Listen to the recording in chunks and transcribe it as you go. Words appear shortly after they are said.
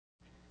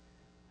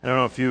I don't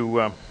know if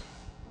you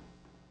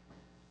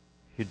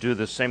do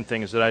the same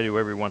things that I do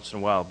every once in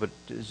a while, but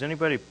does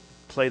anybody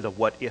play the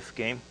what if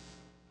game?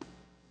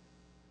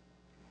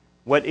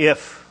 What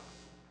if,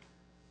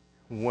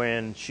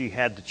 when she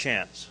had the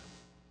chance,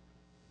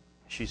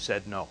 she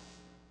said no?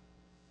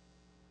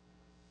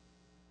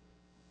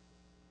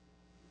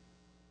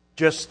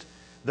 Just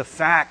the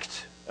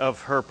fact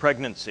of her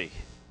pregnancy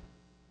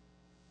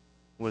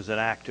was an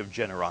act of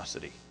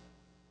generosity.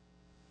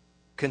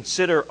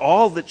 Consider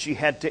all that she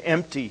had to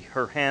empty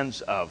her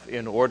hands of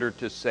in order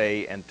to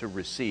say and to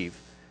receive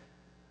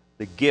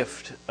the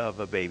gift of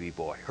a baby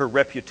boy. Her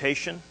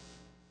reputation,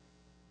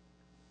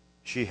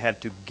 she had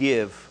to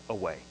give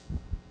away.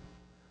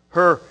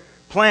 Her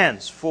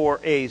plans for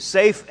a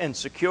safe and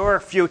secure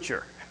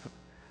future,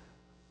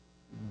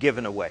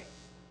 given away.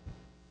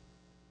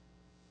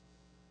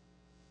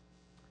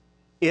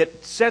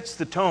 It sets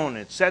the tone,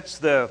 it sets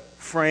the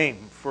frame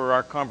for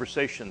our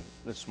conversation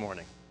this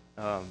morning.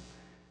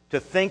 To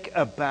think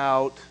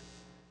about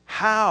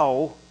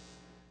how,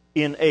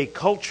 in a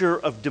culture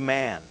of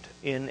demand,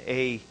 in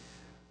a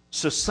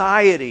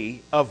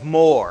society of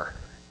more,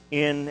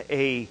 in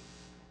a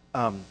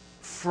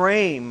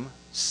frame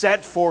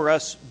set for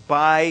us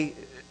by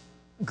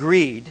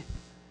greed,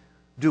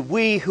 do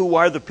we who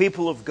are the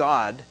people of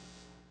God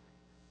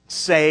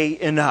say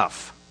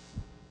enough?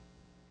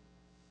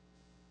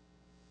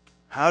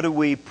 How do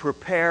we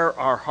prepare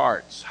our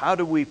hearts? How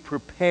do we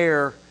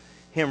prepare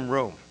Him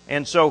room?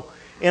 And so,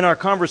 in our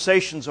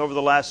conversations over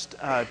the last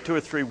 2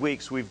 or 3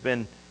 weeks, we've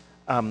been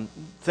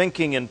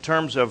thinking in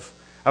terms of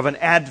an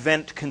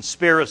Advent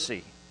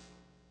conspiracy,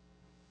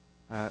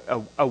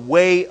 a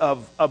way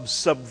of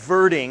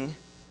subverting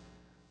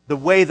the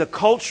way the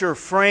culture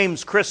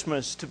frames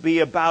Christmas to be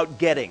about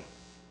getting,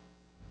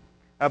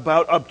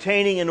 about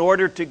obtaining in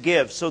order to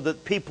give, so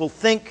that people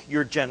think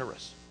you're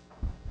generous.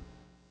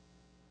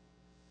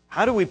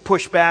 How do we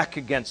push back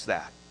against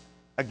that?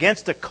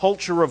 Against a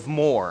culture of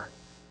more,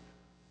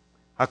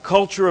 a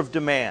culture of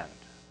demand,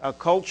 a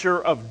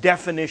culture of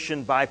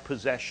definition by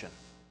possession.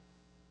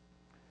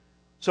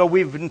 So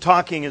we've been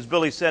talking, as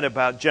Billy said,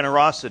 about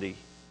generosity,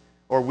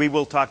 or we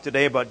will talk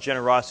today about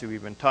generosity.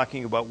 We've been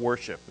talking about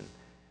worship.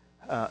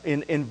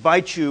 And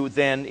invite you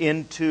then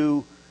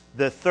into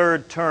the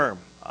third term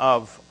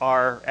of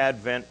our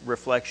Advent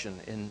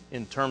reflection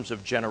in terms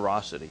of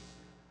generosity.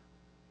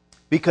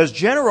 Because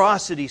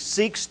generosity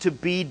seeks to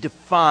be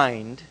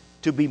defined,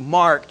 to be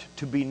marked,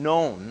 to be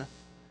known,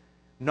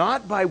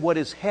 not by what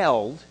is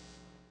held,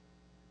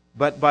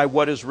 but by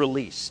what is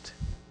released,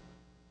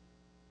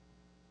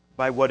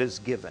 by what is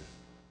given.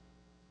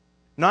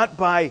 Not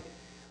by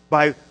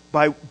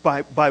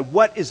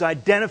what is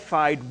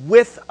identified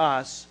with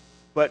us,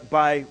 but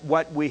by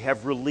what we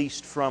have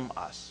released from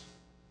us.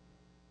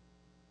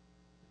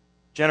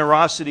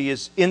 Generosity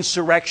is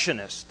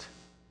insurrectionist.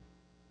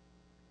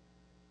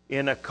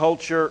 In a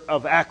culture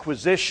of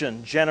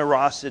acquisition,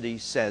 generosity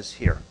says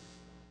here.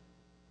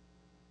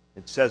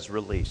 It says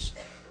release.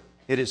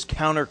 It is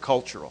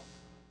countercultural.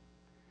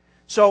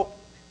 So,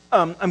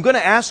 I'm going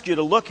to ask you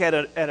to look at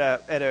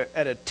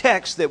a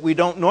text that we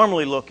don't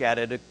normally look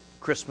at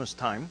Christmas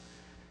time,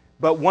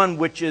 but one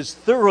which is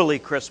thoroughly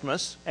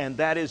Christmas, and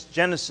that is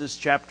Genesis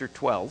chapter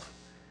 12,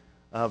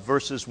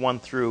 verses 1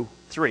 through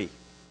 3.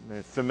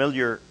 A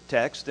familiar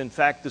text. In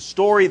fact, the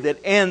story that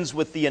ends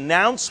with the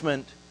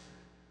announcement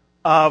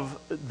of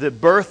the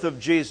birth of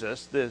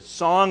Jesus, the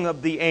song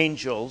of the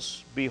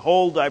angels,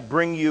 "Behold, I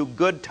bring you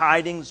good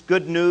tidings,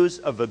 good news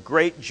of a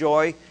great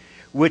joy,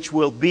 which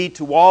will be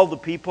to all the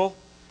people.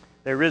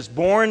 There is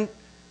born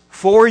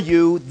for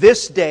you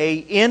this day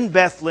in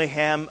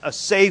Bethlehem a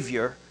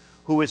Savior,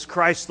 who is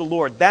Christ the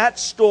Lord." That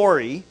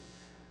story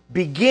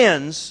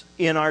begins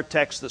in our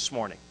text this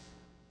morning,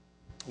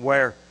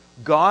 where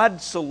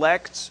God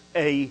selects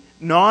a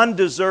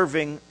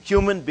non-deserving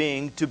human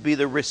being to be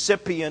the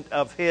recipient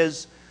of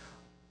His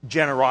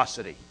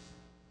generosity.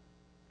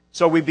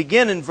 So we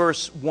begin in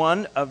verse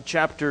 1 of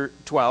chapter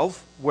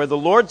 12, where the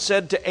Lord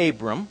said to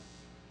Abram,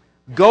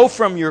 "Go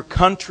from your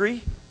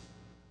country,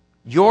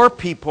 your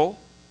people,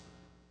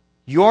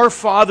 your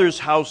father's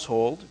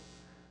household,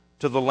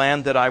 to the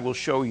land that I will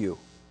show you.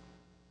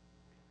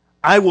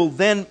 I will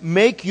then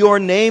make your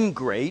name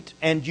great,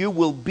 and you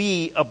will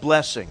be a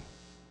blessing.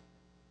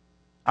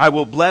 I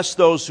will bless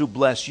those who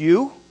bless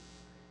you,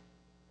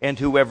 and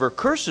whoever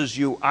curses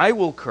you I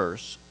will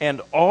curse,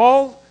 and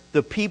all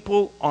the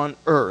people on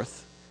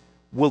earth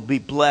will be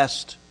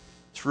blessed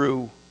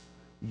through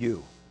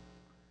you."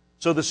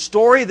 So the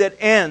story that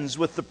ends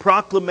with the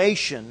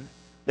proclamation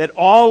that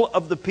all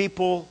of the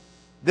people,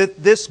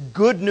 that this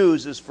good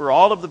news is for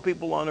all of the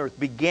people on earth,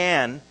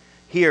 began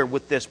here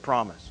with this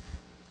promise.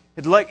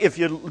 If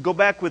you go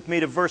back with me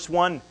to verse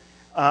 1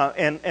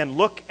 and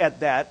look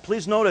at that,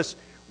 please notice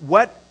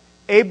what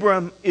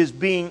Abram is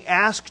being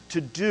asked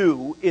to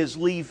do is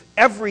leave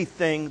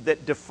everything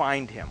that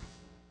defined him.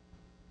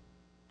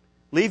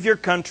 Leave your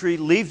country,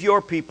 leave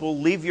your people,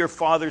 leave your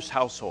father's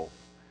household.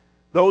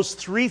 Those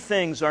three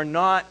things are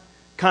not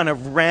kind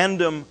of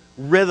random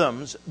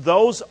rhythms,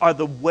 those are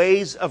the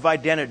ways of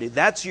identity.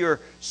 That's your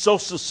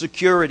Social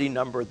Security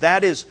number.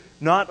 That is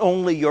not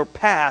only your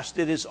past,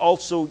 it is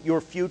also your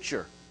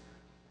future.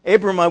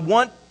 Abram, I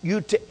want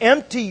you to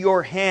empty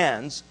your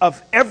hands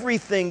of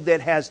everything that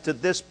has to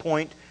this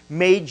point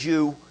made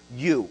you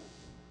you.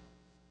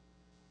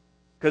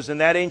 Because in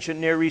that ancient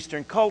Near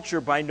Eastern culture,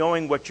 by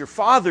knowing what your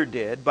father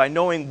did, by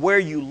knowing where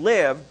you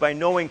lived, by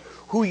knowing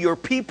who your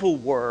people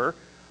were,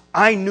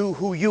 I knew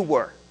who you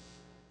were.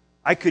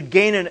 I could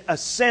gain a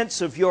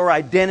sense of your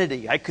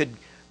identity. I could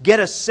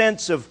get a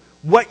sense of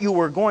what you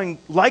were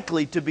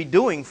likely to be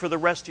doing for the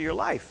rest of your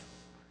life.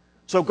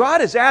 So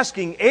God is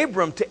asking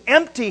Abram to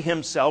empty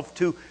himself,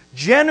 to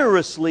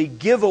generously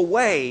give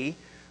away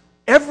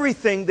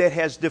everything that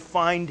has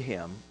defined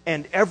him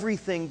and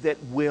everything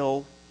that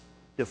will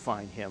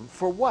define him.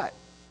 For what?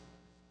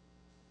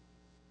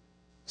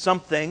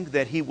 Something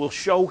that he will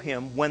show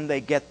him when they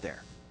get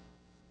there.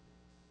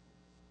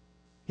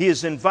 He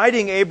is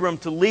inviting Abram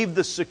to leave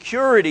the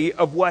security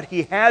of what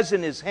he has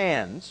in his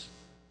hands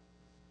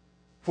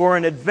for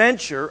an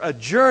adventure, a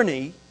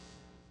journey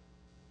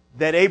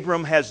that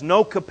Abram has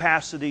no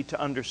capacity to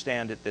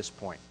understand at this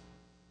point.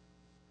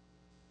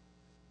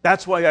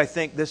 That's why I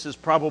think this is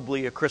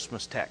probably a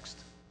Christmas text.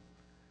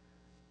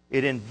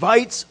 It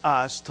invites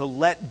us to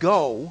let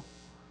go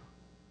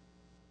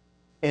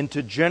and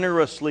to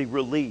generously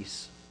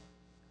release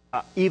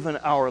even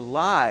our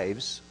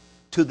lives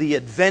to the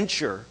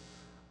adventure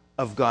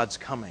of God's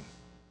coming.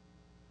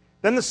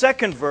 Then the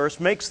second verse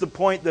makes the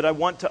point that I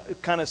want to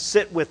kind of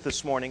sit with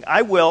this morning.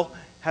 I will,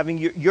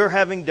 you're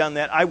having done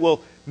that, I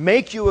will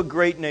make you a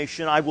great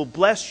nation, I will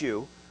bless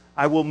you,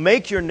 I will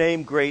make your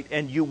name great,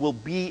 and you will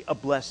be a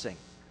blessing.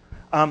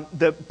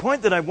 The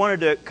point that I wanted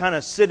to kind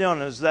of sit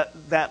on is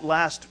that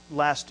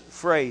last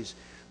phrase.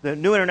 The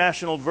New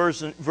International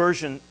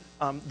Version,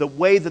 the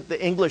way that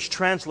the English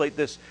translate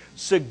this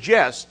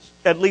suggests,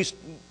 at least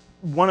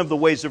one of the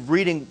ways of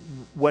reading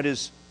what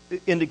is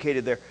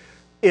indicated there,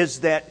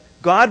 is that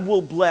God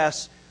will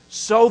bless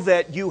so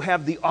that you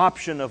have the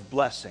option of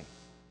blessing.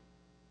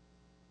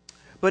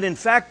 But in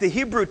fact, the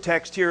Hebrew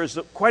text here is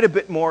quite a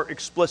bit more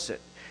explicit.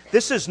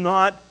 This is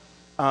not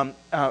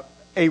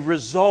a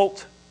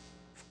result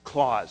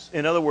clause.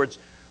 In other words,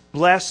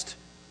 blessed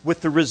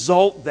with the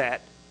result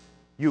that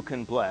you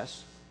can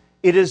bless.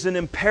 It is an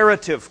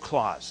imperative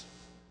clause,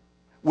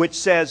 which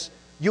says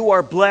you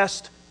are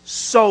blessed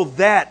so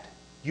that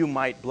you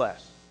might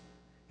bless.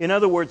 In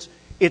other words,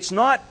 it's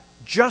not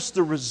just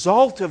the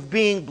result of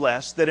being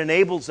blessed that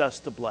enables us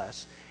to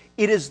bless.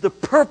 It is the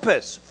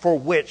purpose for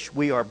which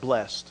we are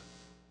blessed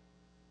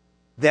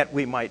that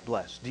we might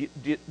bless. Do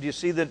you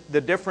see the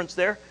difference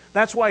there?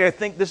 That's why I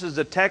think this is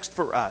a text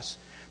for us.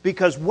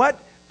 Because what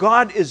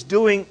God is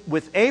doing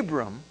with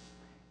Abram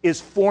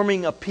is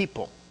forming a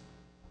people.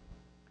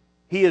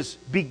 He is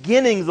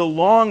beginning the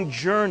long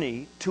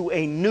journey to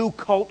a new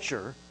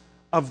culture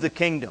of the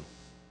kingdom.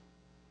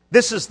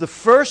 This is the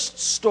first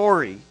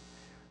story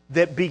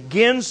that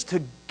begins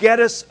to get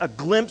us a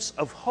glimpse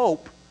of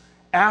hope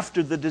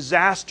after the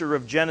disaster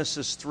of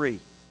Genesis 3,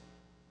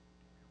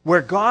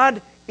 where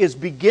God is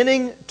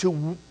beginning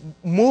to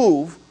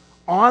move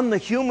on the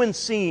human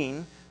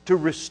scene to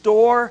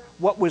restore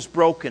what was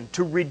broken,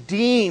 to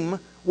redeem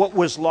what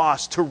was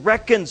lost, to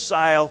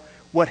reconcile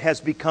what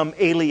has become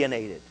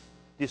alienated.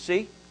 Do you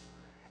see?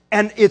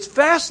 And it's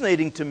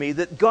fascinating to me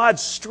that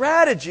God's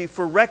strategy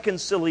for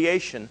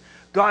reconciliation,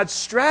 God's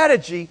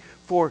strategy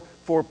for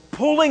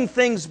pulling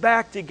things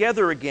back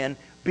together again,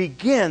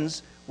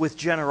 begins with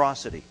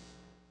generosity.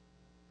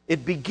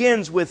 It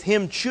begins with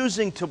Him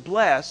choosing to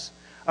bless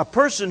a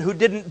person who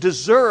didn't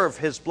deserve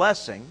His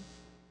blessing,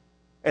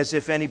 as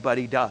if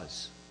anybody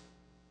does.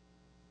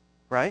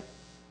 Right?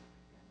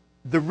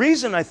 The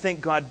reason I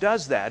think God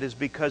does that is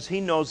because He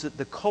knows that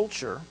the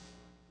culture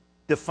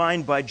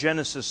defined by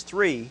Genesis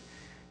 3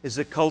 is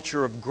a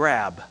culture of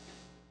grab.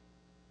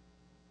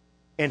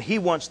 And He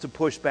wants to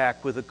push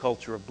back with a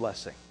culture of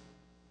blessing.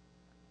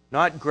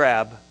 Not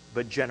grab,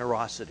 but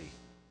generosity.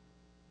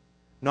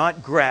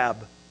 Not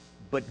grab,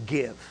 but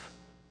give.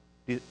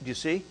 Do you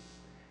see?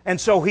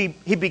 And so he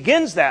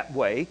begins that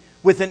way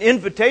with an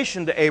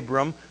invitation to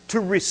Abram to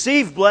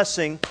receive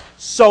blessing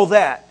so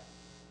that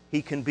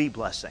he can be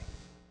blessing.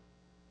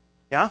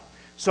 Yeah?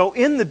 So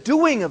in the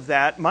doing of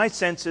that, my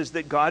sense is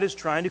that God is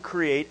trying to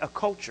create a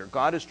culture.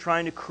 God is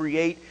trying to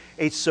create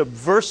a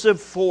subversive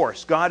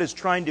force. God is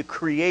trying to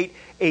create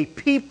a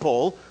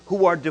people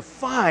who are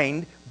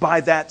defined by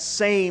that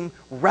same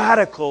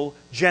radical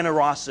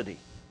generosity.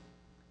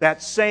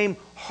 That same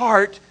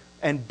heart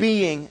and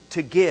being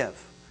to give.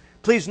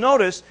 Please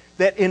notice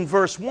that in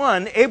verse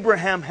 1,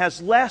 Abraham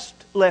has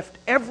left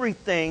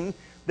everything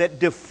that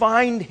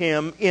defined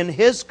him in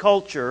his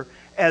culture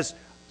as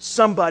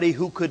somebody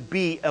who could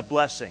be a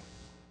blessing.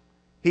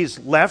 He's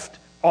left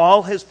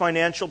all his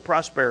financial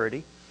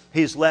prosperity.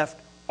 He's left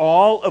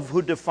all of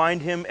who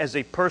defined him as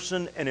a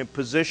person and a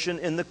position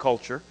in the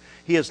culture.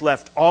 He has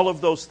left all of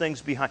those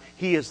things behind.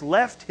 He has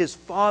left his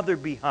father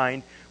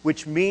behind,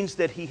 which means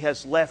that he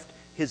has left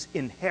his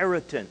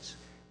inheritance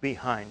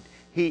behind.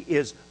 He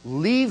is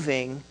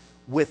leaving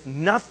with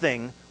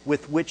nothing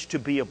with which to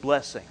be a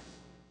blessing.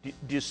 Do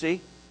you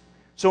see?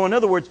 So in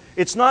other words,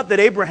 it's not that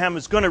Abraham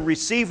is going to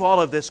receive all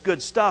of this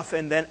good stuff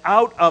and then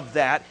out of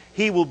that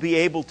he will be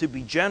able to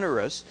be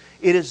generous.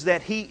 It is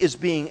that he is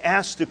being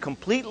asked to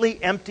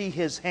completely empty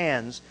his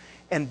hands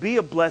and be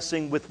a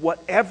blessing with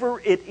whatever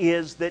it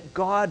is that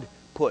God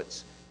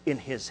puts in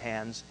his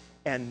hands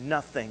and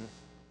nothing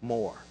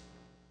more.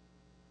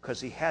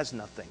 Because he has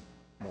nothing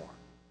more.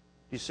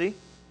 You see?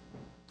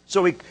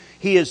 So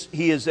he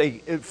is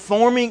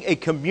forming a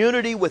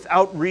community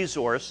without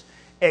resource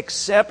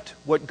except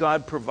what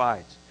God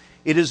provides.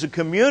 It is a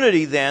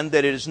community then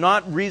that it is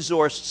not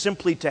resourced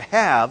simply to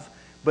have,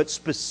 but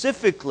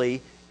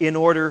specifically in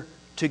order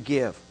to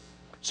give.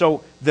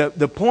 So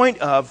the point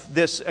of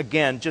this,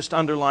 again, just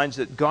underlines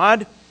that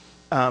God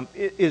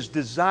is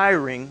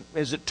desiring,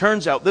 as it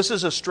turns out, this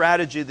is a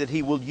strategy that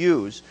he will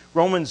use.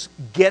 Romans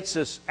gets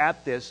us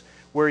at this,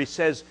 where he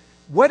says,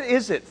 what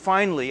is it,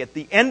 finally, at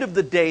the end of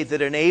the day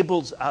that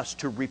enables us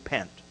to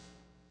repent?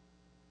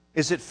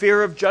 Is it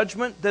fear of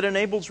judgment that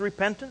enables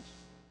repentance?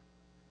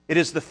 It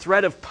is the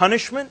threat of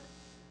punishment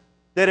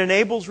that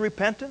enables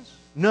repentance?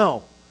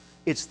 No.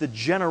 It's the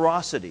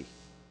generosity.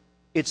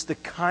 It's the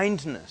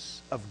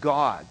kindness of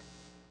God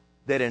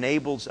that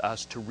enables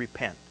us to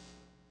repent.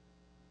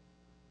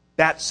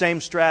 That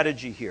same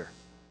strategy here.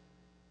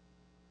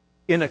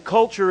 In a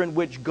culture in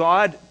which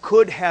God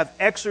could have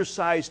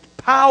exercised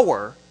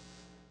power,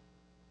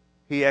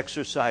 he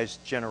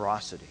exercised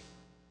generosity.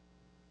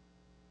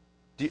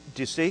 Do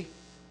you see?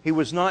 He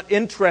was not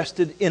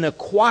interested in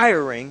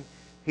acquiring,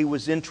 he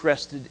was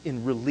interested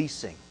in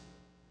releasing.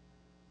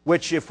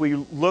 Which, if we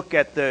look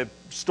at the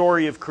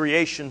story of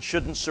creation,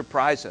 shouldn't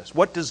surprise us.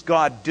 What does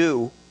God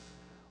do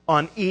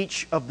on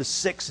each of the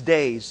 6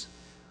 days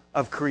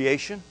of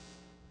creation?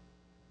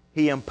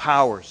 He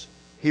empowers,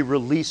 he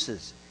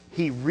releases,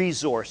 he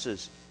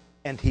resources,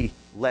 and he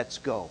lets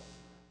go.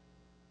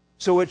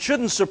 So it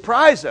shouldn't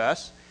surprise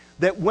us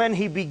that when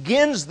he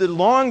begins the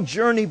long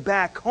journey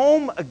back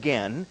home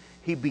again,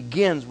 he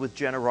begins with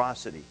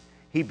generosity.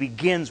 He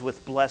begins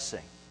with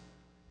blessing.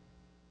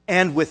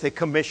 And with a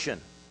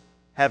commission.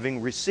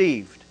 Having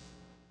received,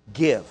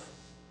 give.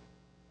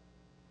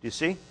 Do you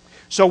see?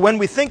 So when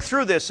we think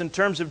through this in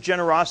terms of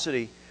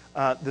generosity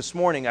this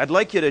morning, I'd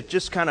like you to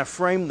just kind of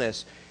frame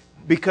this.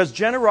 Because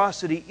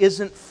generosity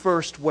isn't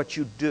first what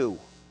you do.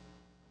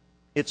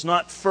 It's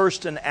not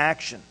first an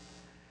action.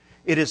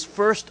 It is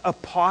first a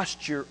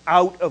posture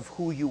out of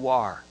who you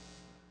are.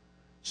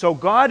 So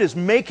God is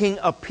making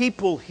a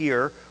people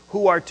here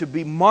who are to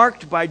be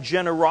marked by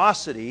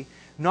generosity,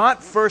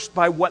 not first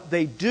by what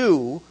they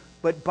do,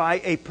 but by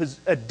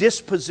a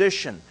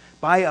disposition,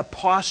 by a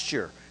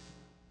posture,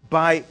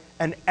 by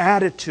an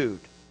attitude.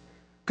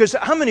 Because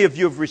how many of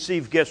you have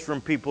received gifts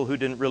from people who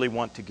didn't really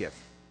want to give?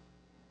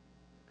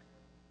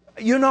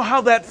 You know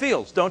how that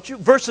feels, don't you?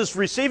 Versus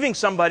receiving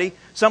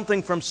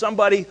something from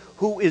somebody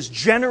who is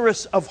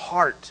generous of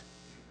heart.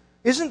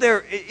 Isn't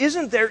there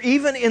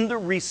even in the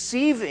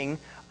receiving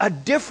a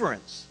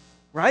difference,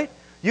 right?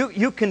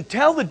 You can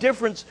tell the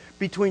difference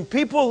between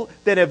people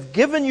that have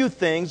given you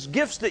things,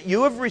 gifts that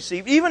you have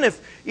received, even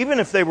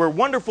if they were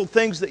wonderful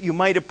things that you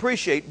might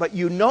appreciate, but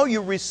you know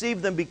you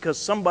received them because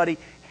somebody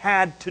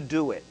had to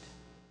do it.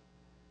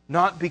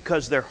 Not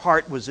because their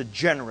heart was a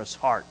generous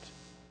heart.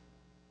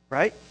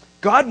 Right?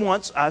 God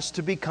wants us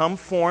to become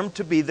formed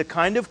to be the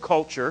kind of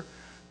culture,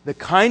 the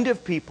kind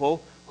of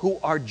people who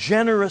are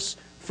generous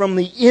from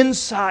the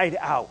inside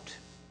out.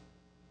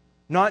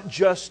 Not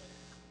just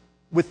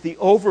with the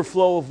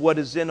overflow of what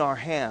is in our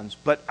hands,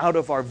 but out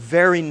of our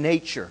very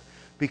nature.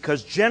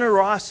 Because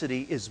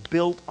generosity is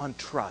built on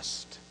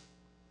trust.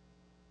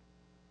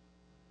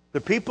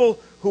 The people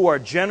who are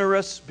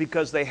generous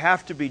because they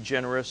have to be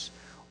generous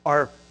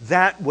are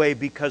that way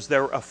because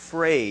they're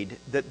afraid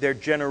that their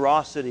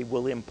generosity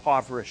will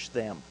impoverish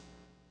them.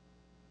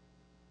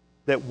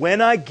 That when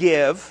I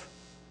give,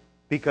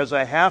 because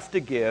I have to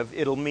give,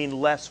 it'll mean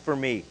less for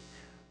me.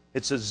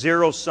 It's a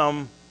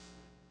zero-sum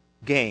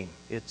game.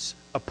 It's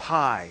a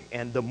pie.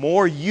 And the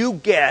more you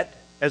get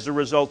as a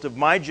result of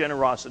my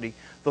generosity,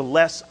 the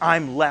less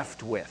I'm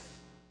left with.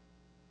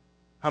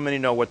 How many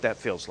know what that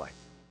feels like?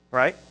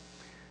 Right?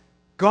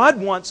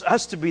 God wants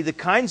us to be the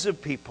kinds of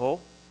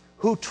people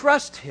who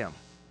trust Him,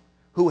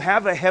 who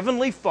have a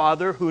Heavenly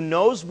Father who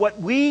knows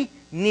what we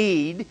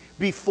need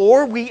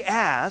before we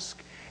ask,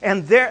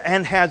 and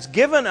has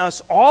given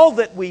us all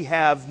that we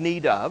have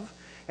need of.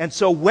 And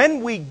so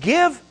when we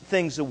give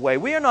things away,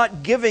 we are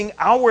not giving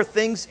our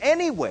things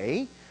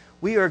anyway.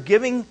 We are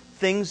giving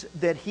things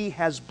that He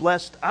has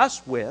blessed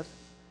us with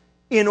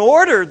in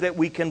order that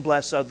we can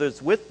bless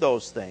others with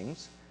those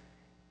things,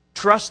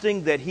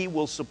 trusting that He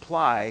will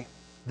supply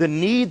the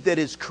need that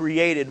is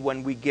created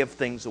when we give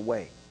things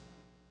away.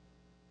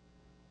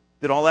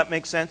 Did all that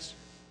make sense?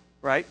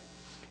 Right?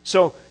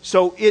 So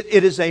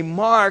it is a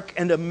mark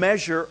and a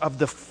measure of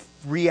the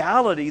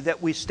reality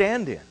that we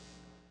stand in.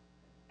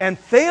 And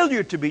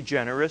failure to be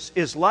generous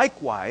is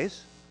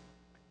likewise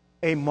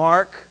a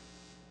mark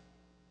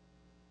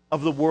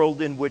of the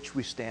world in which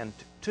we stand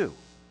too.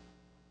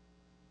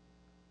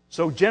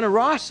 So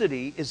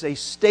generosity is a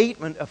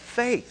statement of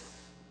faith.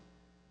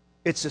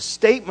 It's a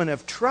statement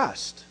of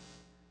trust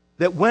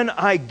that when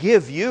I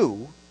give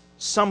you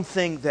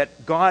something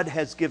that God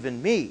has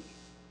given me,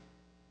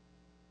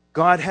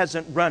 God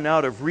hasn't run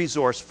out of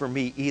resource for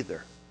me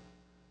either.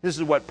 This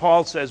is what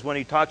Paul says when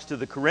he talks to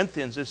the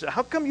Corinthians. He says,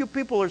 how come you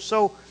people are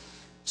so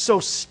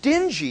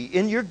stingy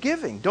in your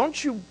giving?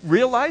 Don't you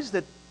realize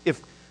that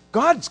if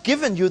God's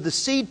given you the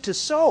seed to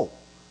sow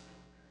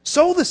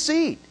the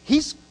seed.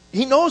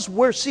 He knows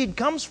where seed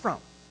comes from.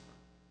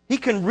 He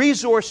can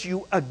resource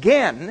you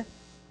again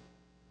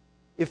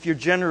if you're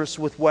generous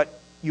with what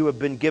you have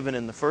been given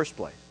in the first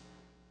place.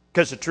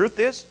 Because the truth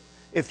is,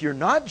 if you're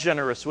not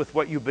generous with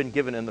what you've been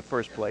given in the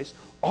first place,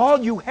 all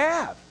you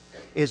have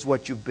is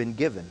what you've been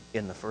given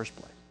in the first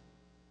place.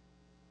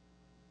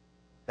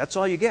 That's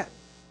all you get.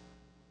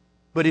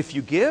 But if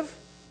you give,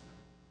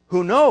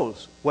 who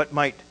knows what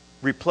might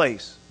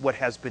replace what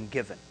has been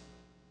given.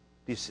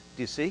 Do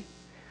you see?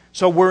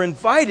 So we're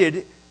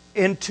invited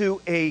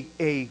into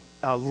a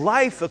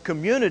life, a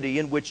community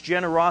in which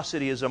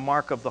generosity is a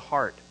mark of the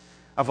heart,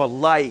 of a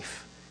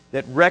life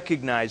that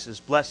recognizes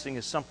blessing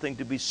as something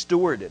to be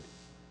stewarded,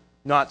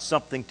 not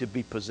something to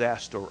be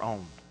possessed or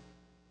owned.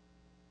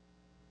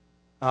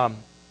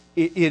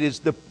 It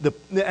is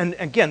and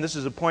again, this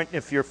is a point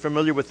if you're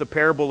familiar with the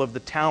parable of the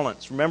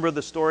talents. Remember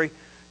the story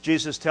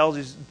Jesus tells?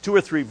 There's 2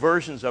 or 3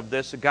 versions of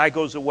this. A guy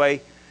goes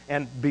away,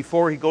 and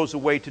before he goes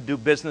away to do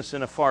business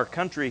in a far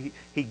country,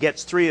 he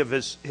gets 3 of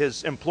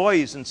his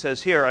employees and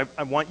says, here,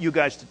 I want you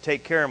guys to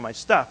take care of my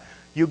stuff.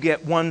 You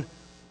get 1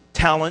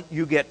 talent,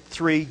 you get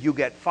 3, you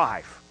get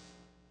 5.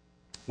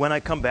 When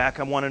I come back,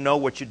 I want to know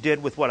what you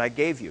did with what I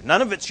gave you.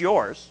 None of it's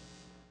yours.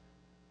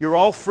 You're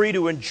all free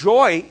to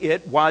enjoy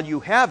it while you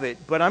have it,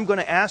 but I'm going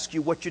to ask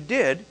you what you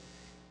did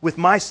with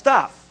my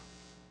stuff.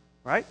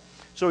 Right?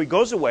 So he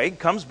goes away,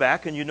 comes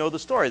back, and you know the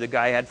story. The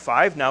guy had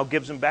 5, now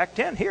gives him back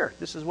 10. Here,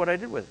 this is what I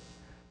did with it.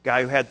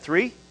 Guy who had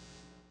 3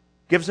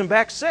 gives him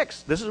back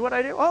 6. This is what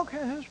I did. Oh, okay,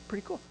 that's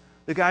pretty cool.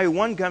 The guy who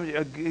won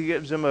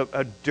gives him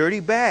a dirty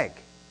bag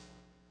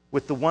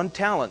with the 1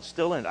 talent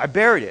still in it. I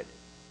buried it.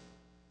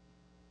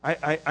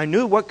 I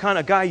knew what kind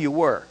of guy you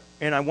were,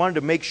 and I wanted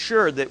to make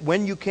sure that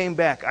when you came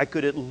back, I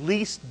could at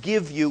least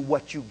give you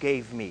what you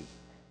gave me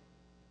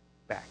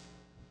back.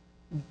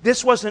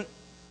 This wasn't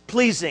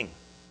pleasing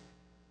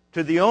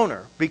to the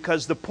owner,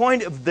 because the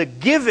point of the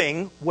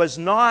giving was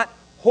not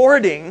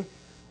hoarding,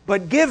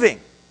 but giving.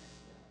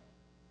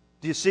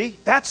 Do you see?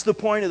 That's the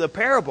point of the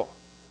parable.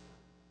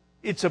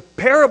 It's a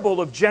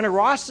parable of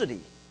generosity.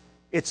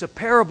 It's a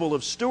parable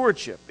of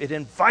stewardship. It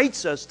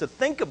invites us to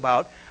think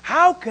about,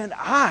 how can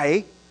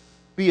I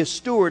be a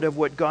steward of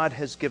what God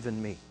has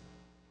given me?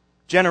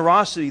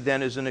 Generosity,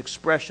 then, is an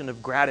expression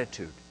of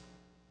gratitude.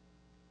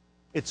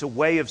 It's a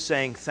way of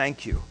saying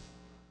thank you.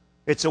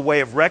 It's a way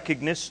of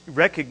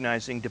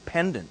recognizing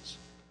dependence.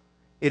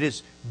 It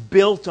is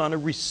built on a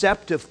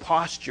receptive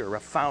posture, a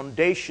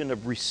foundation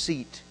of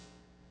receipt.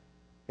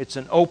 It's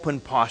an open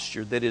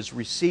posture that is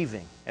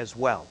receiving as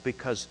well,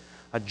 because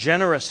a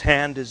generous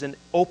hand is an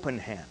open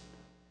hand.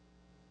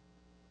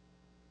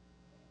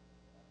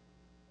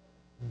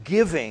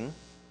 Giving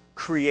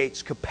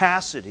creates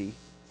capacity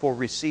for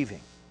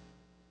receiving.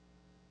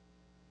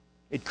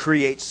 It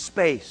creates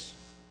space,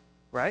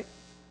 right?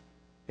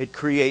 It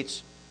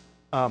creates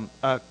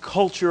a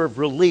culture of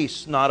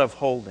release, not of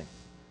holding.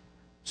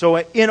 So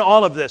in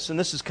all of this, and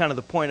this is kind of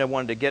the point I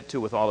wanted to get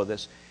to with all of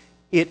this,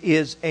 it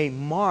is a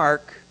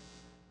mark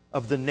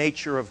of the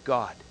nature of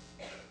God.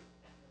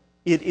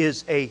 It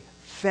is a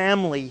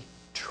family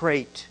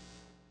trait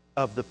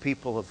of the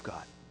people of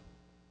God.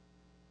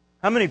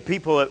 How many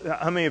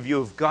of you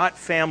have got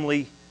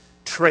family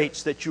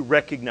traits that you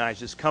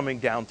recognize as coming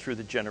down through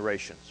the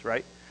generations,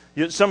 right?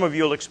 Some of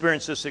you will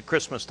experience this at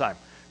Christmas time.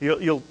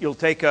 You'll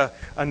take a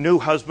new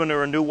husband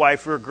or a new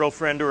wife or a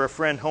girlfriend or a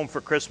friend home for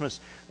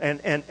Christmas,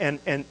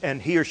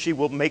 and he or she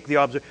will make the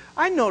observation.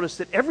 I noticed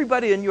that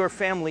everybody in your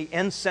family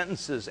ends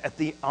sentences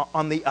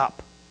on the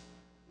up.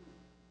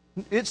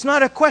 It's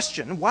not a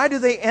question. Why do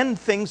they end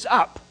things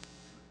up?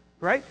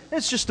 Right?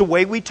 It's just the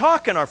way we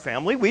talk in our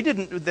family.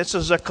 This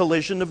is a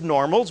collision of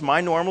normals, my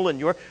normal and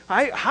your.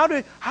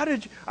 A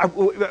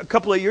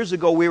couple of years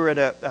ago, we were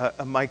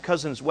at my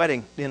cousin's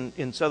wedding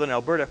in southern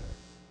Alberta,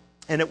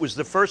 and it was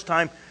the first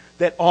time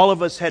that all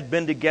of us had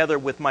been together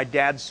with my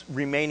dad's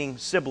remaining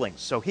siblings.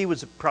 So he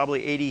was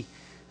probably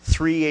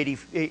 82,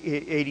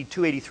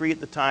 83 at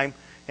the time,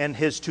 and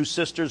his 2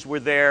 sisters were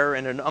there,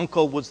 and an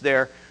uncle was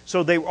there.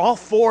 So all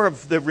 4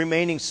 of the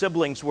remaining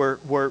siblings were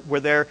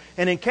there.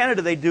 And in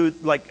Canada, they do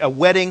like a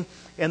wedding,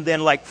 and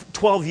then like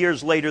 12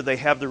 years later, they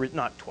have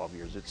not 12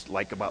 years, it's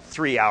like about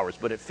 3 hours,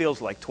 but it feels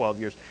like 12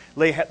 years.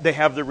 They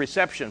have the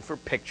reception for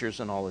pictures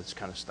and all this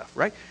kind of stuff,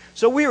 right?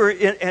 So we were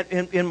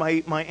in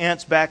my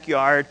aunt's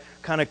backyard,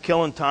 kind of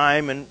killing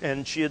time,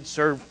 and she had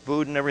served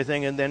food and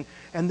everything. And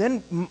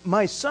then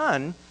my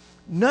son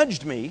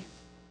nudged me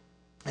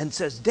and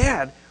says,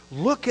 "Dad,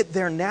 look at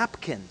their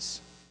napkins."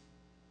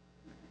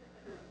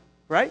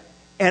 Right?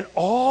 And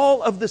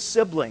all of the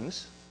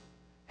siblings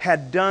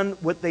had done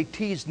what they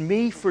teased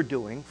me for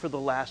doing for the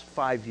last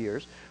 5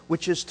 years,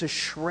 which is to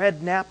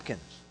shred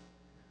napkins.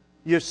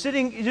 You're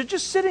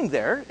just sitting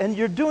there, and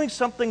you're doing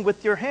something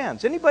with your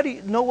hands.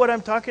 Anybody know what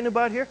I'm talking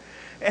about here?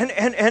 And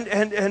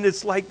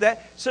it's like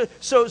that.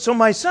 So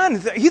my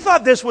son, he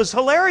thought this was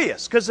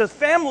hilarious, because a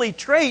family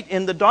trait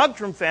in the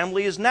Dogtrum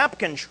family is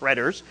napkin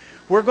shredders.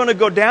 We're going to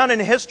go down in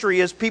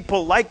history as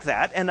people like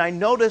that. And I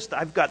noticed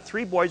I've got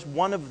 3 boys.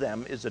 One of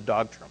them is a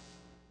Dogtrum,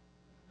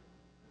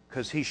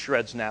 because he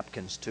shreds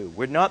napkins too.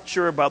 We're not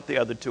sure about the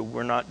other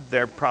 2.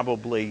 They're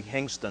probably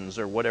Hingstons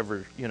or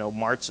whatever,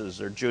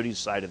 Martz's or Judy's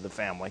side of the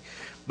family.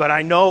 But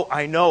I know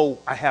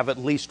I have at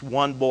least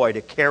one boy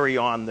to carry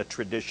on the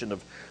tradition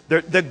of,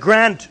 the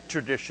grand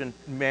tradition,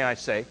 may I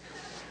say,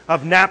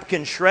 of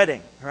napkin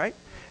shredding, right?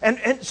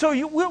 And so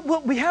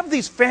we have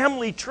these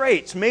family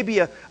traits, maybe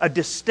a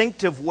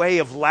distinctive way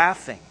of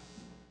laughing,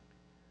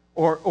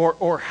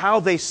 or how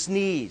they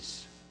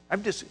sneeze.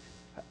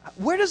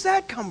 Where does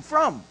that come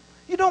from?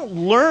 You don't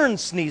learn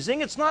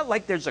sneezing. It's not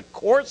like there's a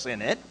course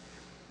in it,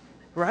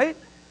 right?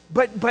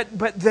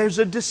 But there's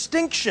a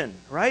distinction,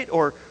 right?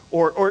 Or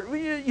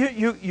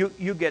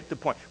you get the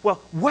point.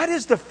 Well, what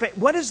is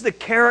the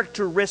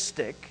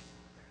characteristic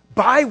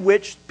by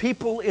which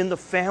people in the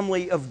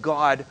family of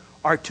God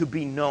are to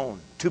be known,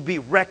 to be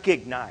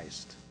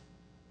recognized?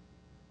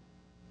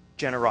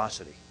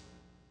 Generosity.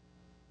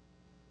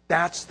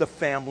 That's the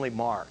family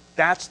mark.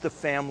 That's the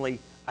family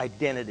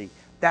identity.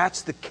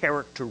 That's the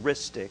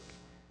characteristic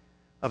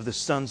of the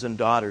sons and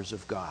daughters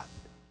of God.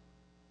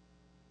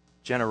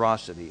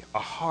 Generosity, a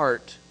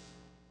heart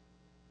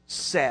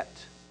set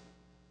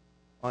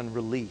on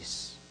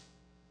release,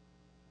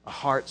 a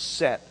heart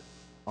set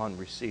on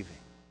receiving,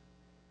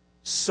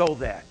 so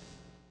that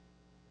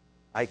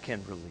I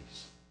can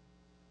release.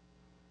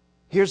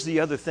 Here's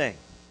the other thing.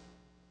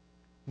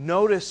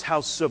 Notice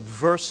how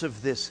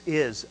subversive this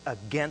is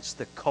against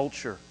the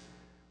culture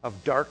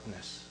of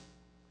darkness.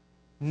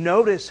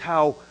 Notice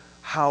how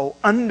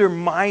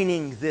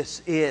undermining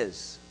this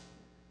is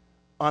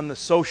on the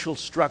social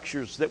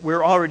structures that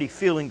we're already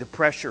feeling the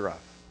pressure of,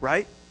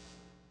 right?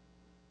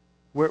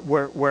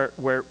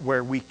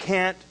 Where we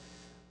can't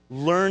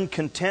learn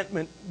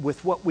contentment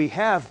with what we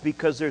have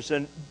because there's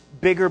a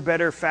bigger,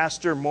 better,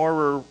 faster,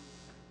 more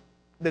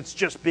that's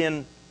just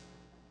been,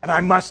 and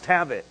I must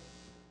have it.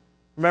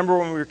 Remember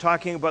when we were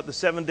talking about the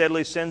 7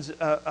 deadly sins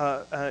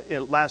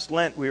last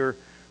Lent, we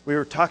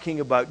were talking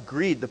about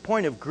greed. The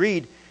point of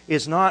greed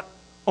is not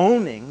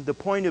owning. The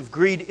point of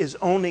greed is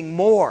owning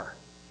more.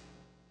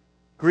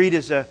 Greed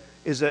is an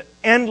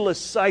endless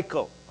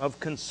cycle of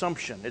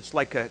consumption. It's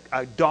like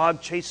a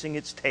dog chasing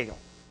its tail.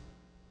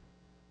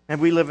 And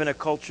we live in a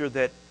culture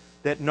that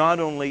not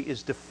only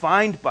is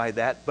defined by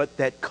that, but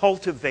that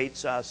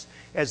cultivates us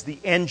as the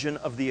engine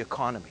of the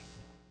economy.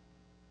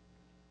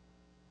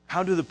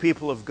 How do the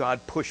people of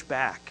God push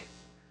back?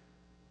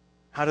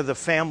 How do the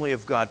family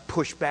of God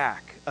push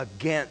back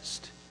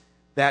against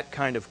that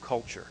kind of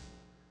culture,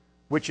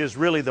 which is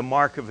really the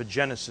mark of a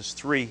Genesis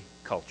 3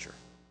 culture?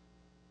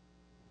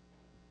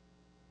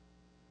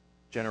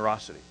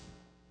 Generosity.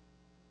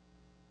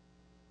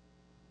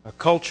 A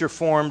culture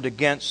formed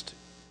against,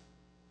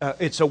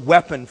 it's a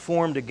weapon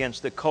formed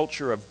against the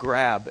culture of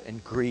grab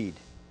and greed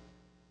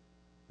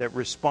that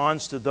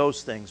responds to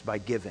those things by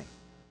giving.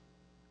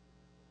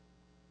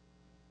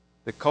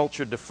 The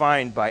culture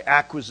defined by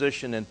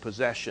acquisition and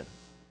possession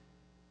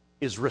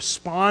is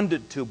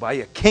responded to by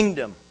a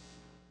kingdom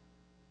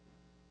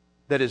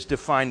that is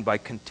defined by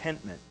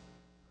contentment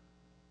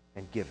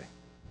and giving.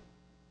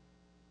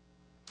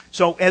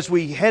 So as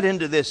we head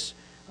into this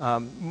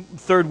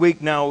third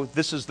week now,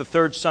 this is the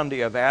third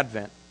Sunday of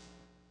Advent,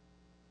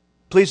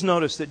 please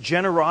notice that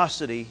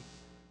generosity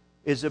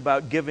is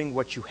about giving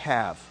what you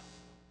have,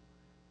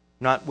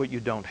 not what you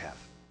don't have.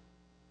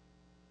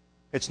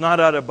 It's not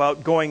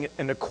about going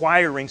and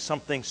acquiring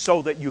something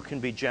so that you can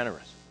be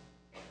generous.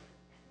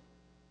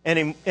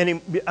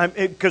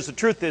 Because the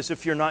truth is,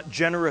 if you're not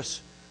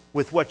generous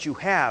with what you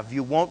have,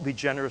 you won't be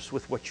generous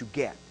with what you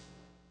get.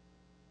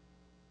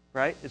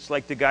 Right? It's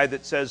like the guy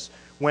that says,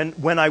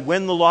 when I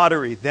win the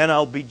lottery, then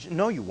I'll be...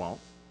 No, you won't.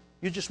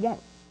 You just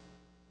won't.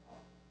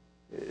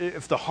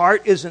 If the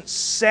heart isn't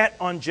set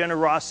on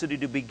generosity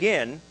to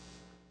begin,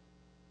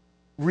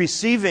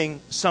 receiving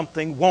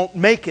something won't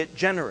make it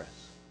generous.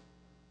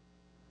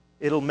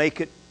 It'll make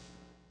it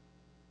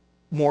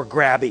more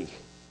grabby.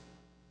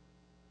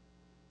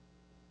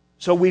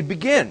 So we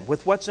begin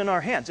with what's in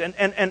our hands.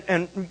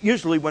 And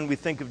usually when we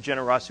think of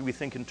generosity, we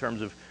think in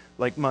terms of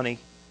like money.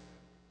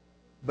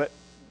 But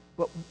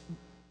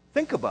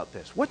think about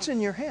this. What's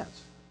in your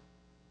hands?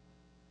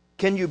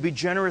 Can you be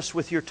generous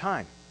with your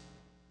time?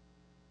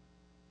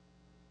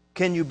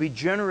 Can you be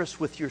generous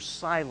with your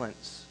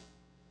silence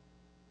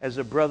as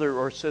a brother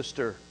or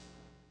sister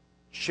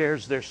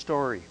shares their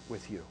story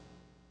with you?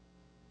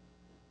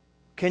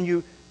 Can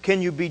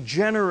you be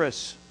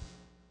generous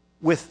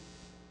with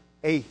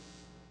a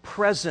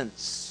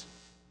presence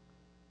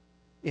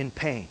in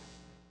pain?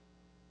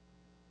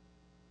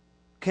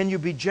 Can you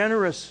be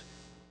generous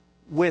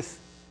with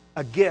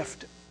a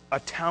gift, a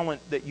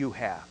talent that you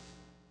have.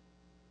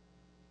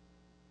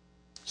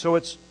 So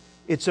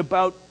it's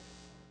about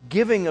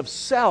giving of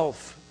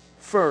self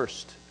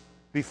first,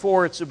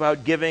 before it's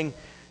about giving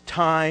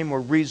time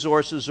or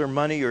resources or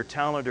money or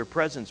talent or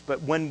presence.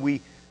 But when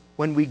we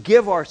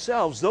give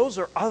ourselves, those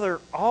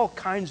are all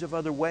kinds of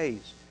other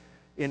ways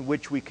in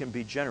which we can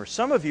be generous.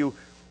 Some of you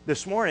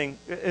this morning,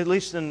 at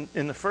least in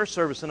the first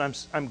service, and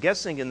I'm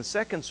guessing in the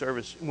second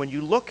service, when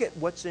you look at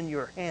what's in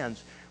your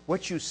hands,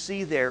 what you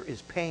see there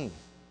is pain.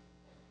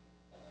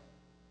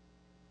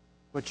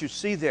 What you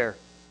see there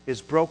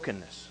is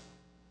brokenness.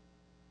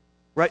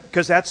 Right?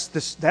 Because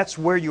that's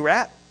where you're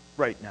at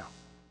right now.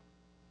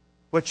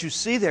 What you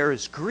see there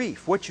is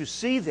grief. What you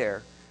see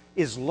there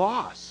is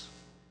loss.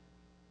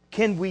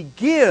 Can we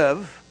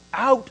give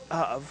out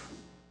of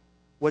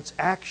what's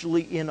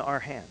actually in our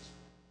hands?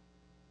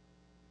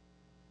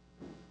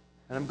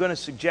 And I'm going to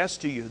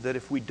suggest to you that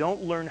if we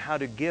don't learn how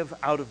to give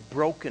out of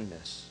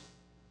brokenness,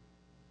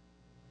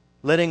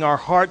 letting our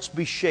hearts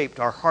be shaped,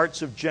 our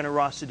hearts of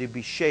generosity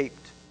be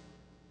shaped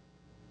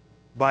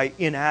by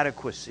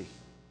inadequacy,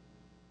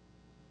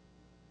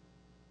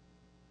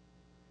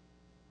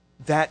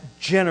 that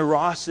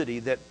generosity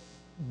that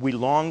we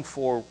long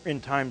for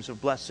in times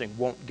of blessing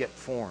won't get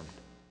formed.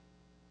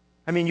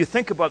 I mean, you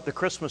think about the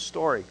Christmas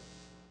story,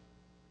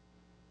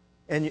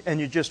 and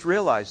you just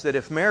realize that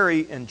if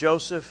Mary and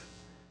Joseph,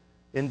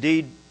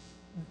 indeed,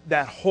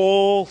 that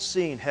whole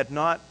scene had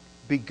not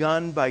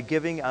begun by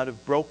giving out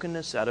of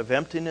brokenness, out of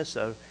emptiness,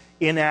 out of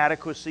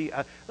inadequacy.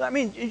 I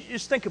mean,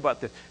 just think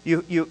about this.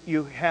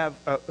 You have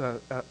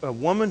a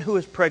woman who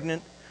is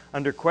pregnant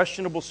under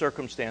questionable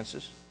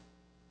circumstances.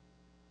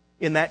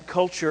 In that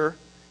culture,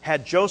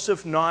 had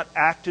Joseph not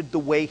acted the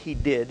way he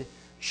did,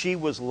 she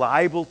was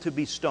liable to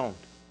be stoned.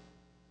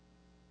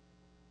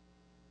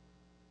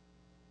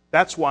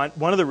 That's one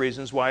of the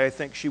reasons why I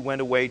think she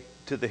went away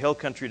to the hill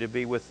country to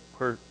be with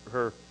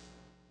her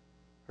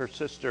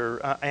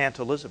sister, Aunt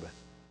Elizabeth,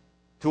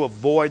 to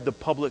avoid the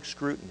public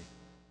scrutiny.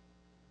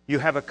 You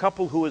have a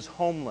couple who is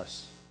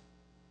homeless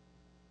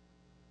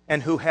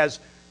and who has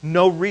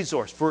no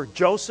resource. For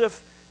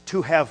Joseph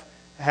to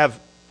have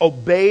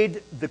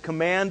obeyed the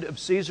command of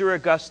Caesar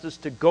Augustus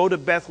to go to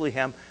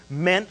Bethlehem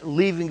meant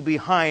leaving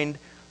behind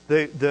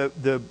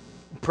the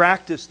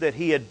practice that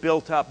he had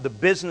built up, the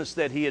business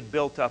that he had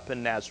built up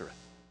in Nazareth.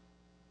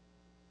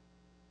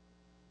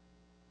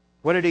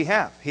 What did he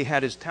have? He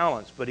had his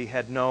talents, but he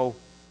had no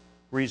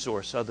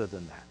resource other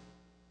than that.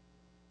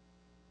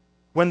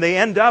 When they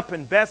end up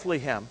in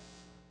Bethlehem,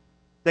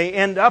 they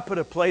end up at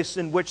a place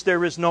in which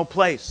there is no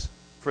place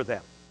for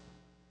them.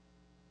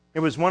 It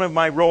was one of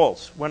my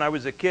roles. When I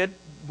was a kid,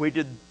 we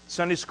did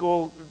Sunday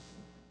school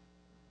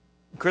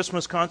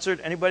Christmas concert.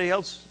 Anybody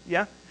else?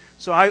 Yeah?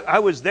 So I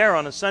was there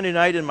on a Sunday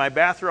night in my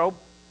bathrobe,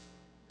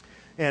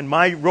 and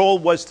my role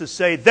was to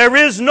say, "There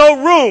is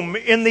no room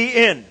in the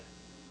inn."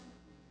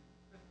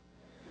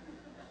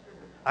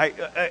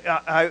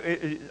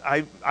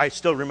 I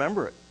still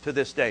remember it to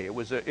this day. It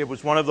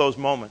was one of those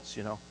moments,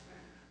 you know.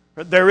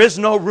 There is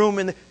no room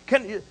in the...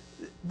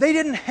 They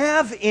didn't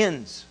have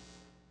inns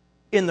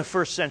in the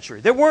first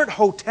century. There weren't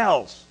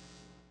hotels.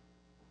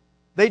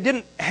 They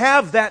didn't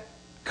have that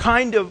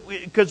kind of...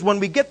 Because when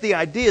we get the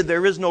idea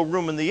there is no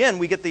room in the inn,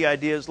 we get the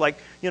idea is like,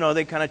 you know,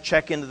 they kind of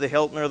check into the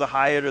Hilton or the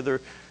Hyatt or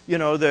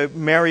the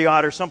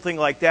Marriott or something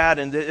like that,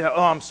 and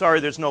oh, I'm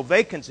sorry, there's no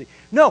vacancy.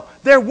 No,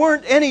 there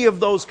weren't any of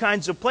those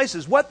kinds of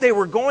places. What they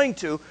were going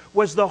to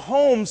was the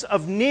homes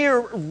of near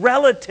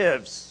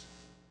relatives.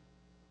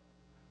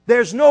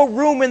 There's no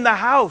room in the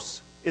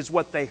house, is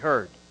what they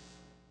heard.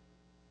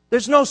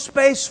 There's no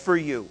space for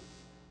you.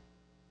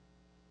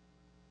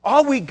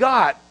 All we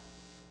got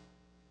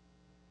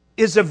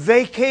is a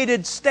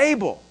vacated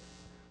stable.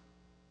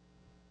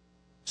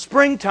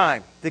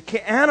 Springtime,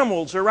 the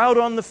animals are out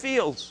on the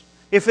fields.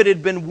 If it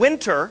had been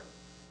winter,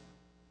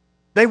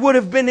 they would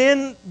have been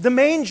in the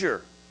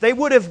manger. They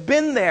would have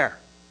been there.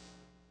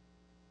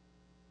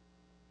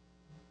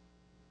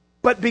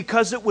 But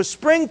because it was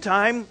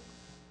springtime,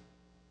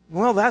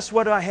 well, that's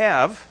what I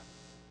have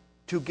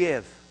to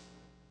give.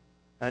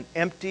 An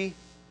empty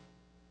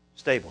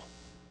stable.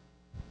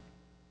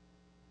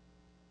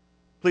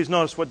 Please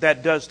notice what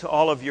that does to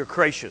all of your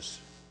creches.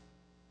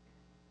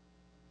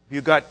 If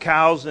you've got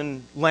cows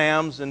and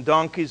lambs and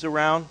donkeys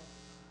around,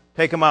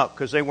 take them out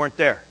because they weren't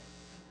there.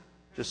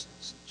 Just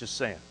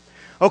saying.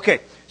 Okay,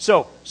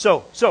 so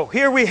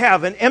here we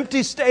have an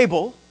empty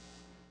stable,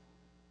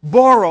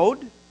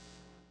 borrowed,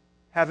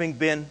 having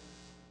been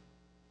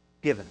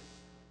given.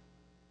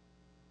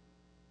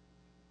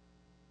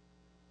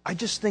 I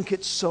just think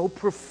it's so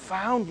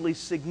profoundly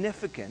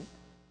significant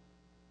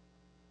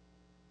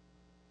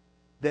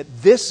that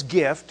this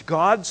gift,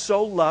 God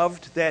so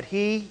loved that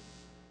He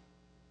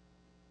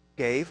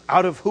gave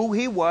out of who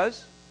He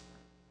was,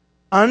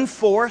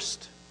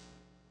 unforced,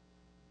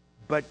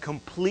 but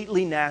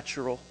completely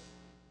natural,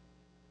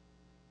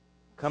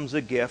 comes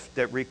a gift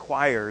that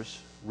requires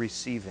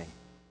receiving.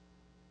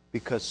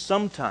 Because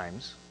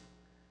sometimes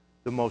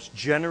the most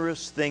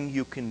generous thing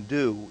you can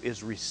do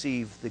is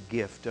receive the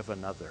gift of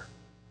another.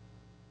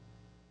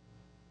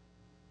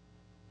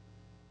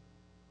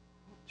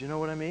 Do you know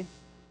what I mean?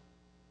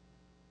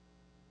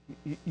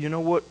 You know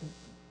what?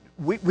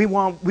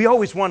 We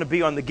always want to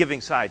be on the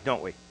giving side,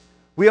 don't we?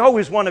 We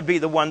always want to be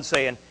the one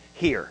saying,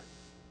 here.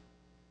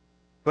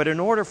 But in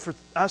order for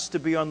us to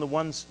be on the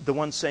ones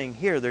saying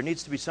here, there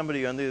needs to be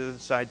somebody on the other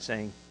side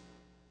saying,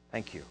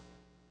 thank you.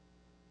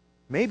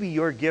 Maybe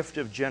your gift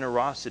of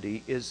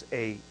generosity is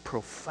a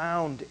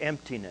profound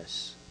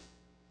emptiness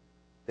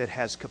that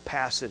has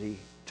capacity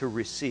to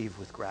receive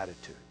with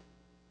gratitude.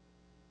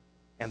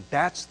 And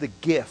that's the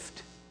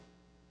gift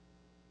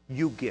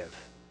you give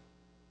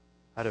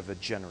out of a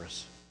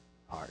generous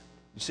heart.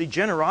 You see,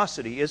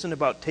 generosity isn't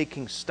about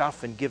taking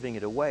stuff and giving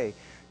it away.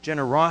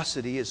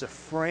 Generosity is a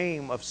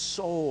frame of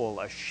soul,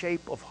 a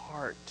shape of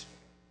heart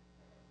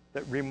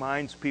that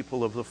reminds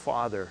people of the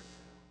Father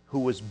who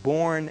was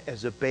born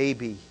as a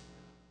baby,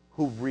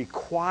 who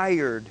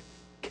required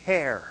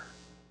care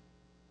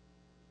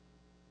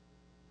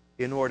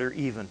in order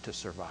even to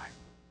survive.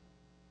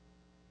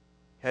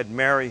 Had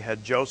Mary,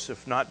 had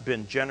Joseph not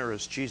been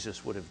generous,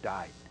 Jesus would have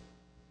died.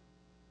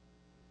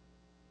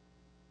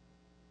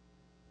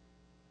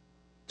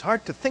 It's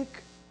hard to think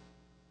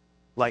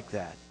like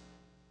that.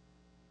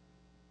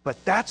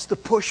 But that's the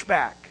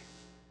pushback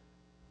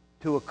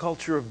to a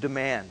culture of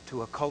demand,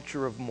 to a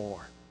culture of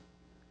more,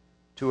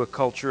 to a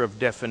culture of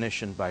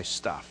definition by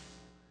stuff.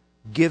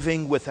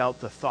 Giving without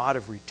the thought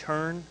of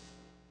return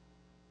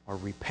or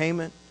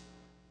repayment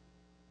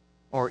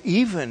or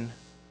even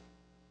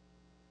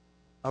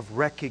of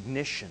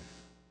recognition.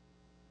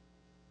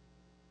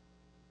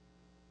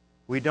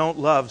 We don't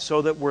love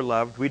so that we're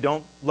loved. We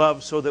don't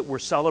love so that we're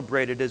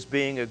celebrated as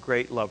being a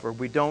great lover.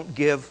 We don't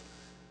give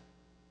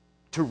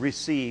to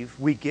receive.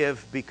 We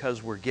give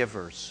because we're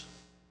givers,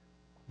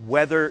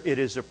 whether it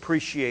is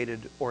appreciated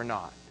or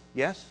not.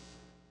 Yes?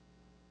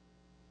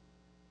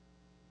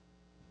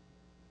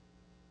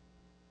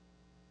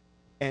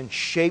 And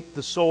shape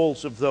the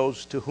souls of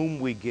those to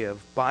whom we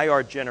give by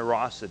our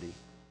generosity,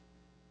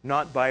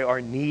 not by our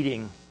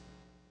needing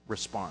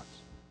response.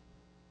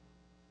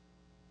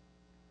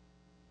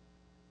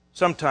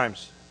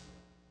 Sometimes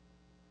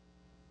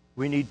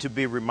we need to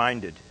be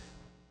reminded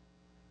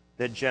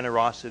that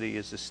generosity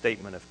is a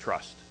statement of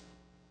trust,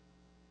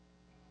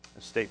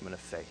 a statement of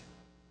faith.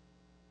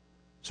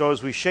 So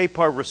as we shape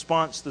our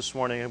response this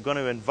morning, I'm going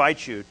to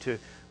invite you to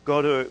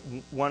go to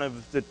one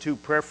of the two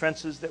prayer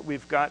fences that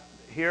we've got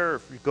here.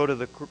 If you go to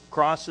the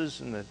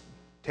crosses and the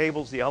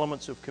tables, the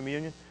elements of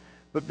communion.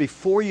 But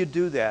before you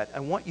do that, I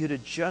want you to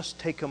just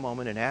take a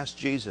moment and ask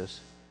Jesus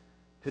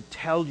to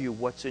tell you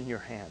what's in your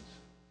hands.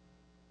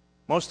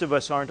 Most of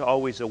us aren't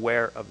always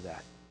aware of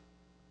that.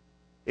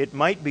 It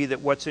might be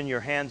that what's in your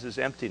hands is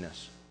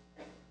emptiness.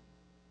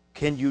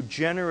 Can you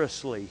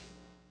generously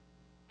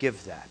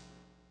give that?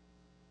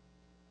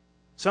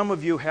 Some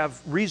of you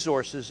have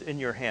resources in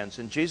your hands,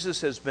 and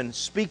Jesus has been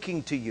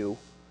speaking to you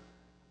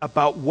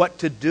about what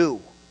to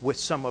do with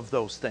some of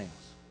those things.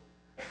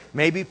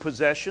 Maybe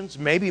possessions,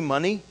 maybe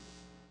money,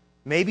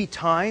 maybe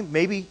time,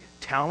 maybe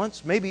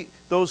talents, maybe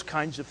those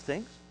kinds of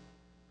things.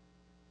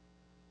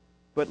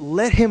 But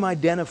let Him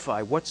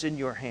identify what's in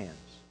your hands.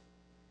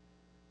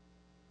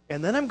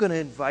 And then I'm going to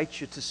invite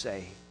you to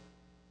say,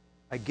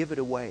 I give it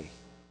away.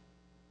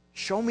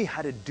 Show me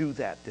how to do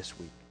that this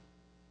week.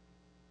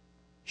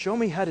 Show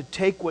me how to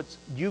take what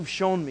you've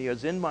shown me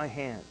as in my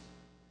hands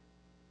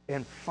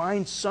and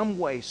find some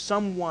way,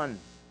 someone,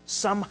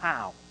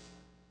 somehow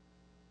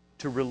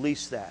to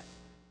release that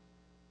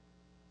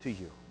to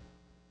you.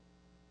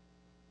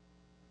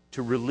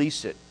 To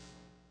release it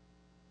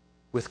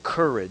with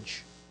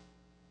courage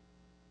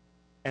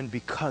and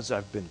because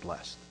I've been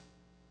blessed.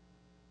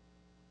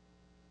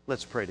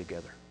 Let's pray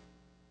together.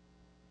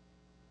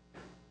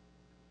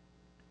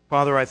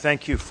 Father, I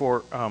thank you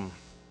for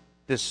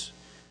this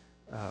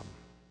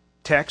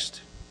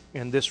text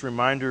and this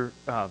reminder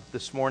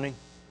this morning.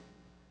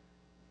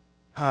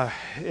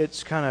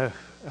 It's kind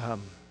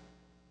of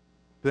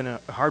been a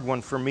hard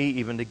one for me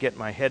even to get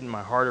my head and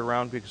my heart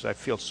around because I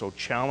feel so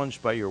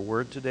challenged by your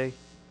word today.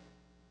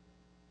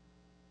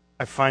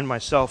 I find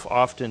myself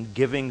often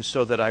giving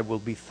so that I will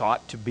be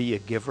thought to be a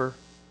giver,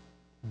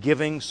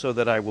 giving so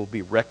that I will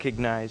be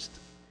recognized,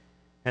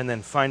 and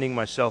then finding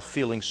myself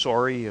feeling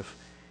sorry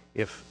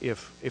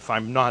if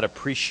I'm not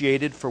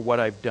appreciated for what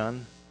I've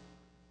done.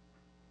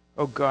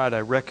 Oh God,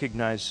 I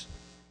recognize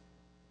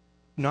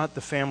not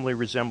the family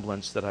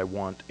resemblance that I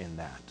want in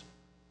that.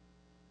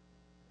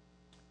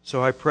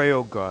 So I pray,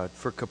 oh God,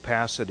 for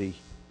capacity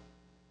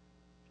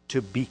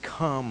to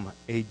become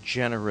a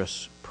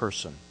generous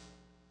person.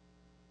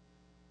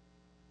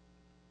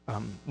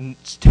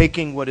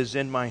 Taking what is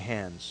in my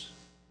hands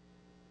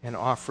and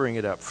offering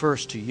it up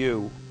first to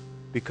you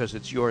because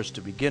it's yours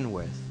to begin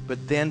with,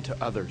 but then to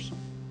others.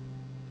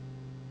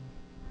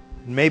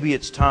 Maybe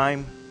it's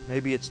time,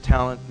 maybe it's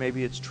talent,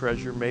 maybe it's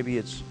treasure, maybe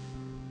it's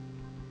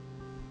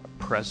a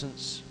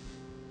presence,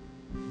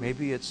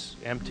 maybe it's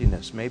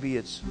emptiness, maybe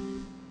it's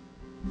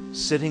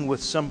sitting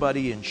with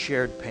somebody in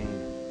shared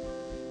pain.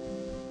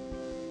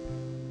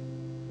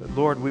 But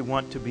Lord, we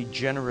want to be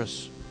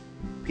generous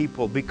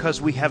people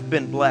because we have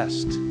been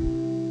blessed.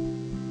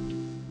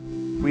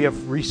 We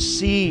have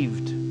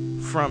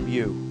received from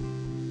you.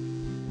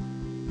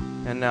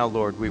 And now,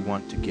 Lord, we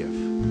want to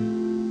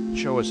give.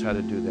 Show us how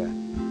to do that.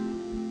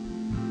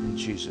 In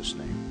Jesus'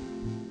 name.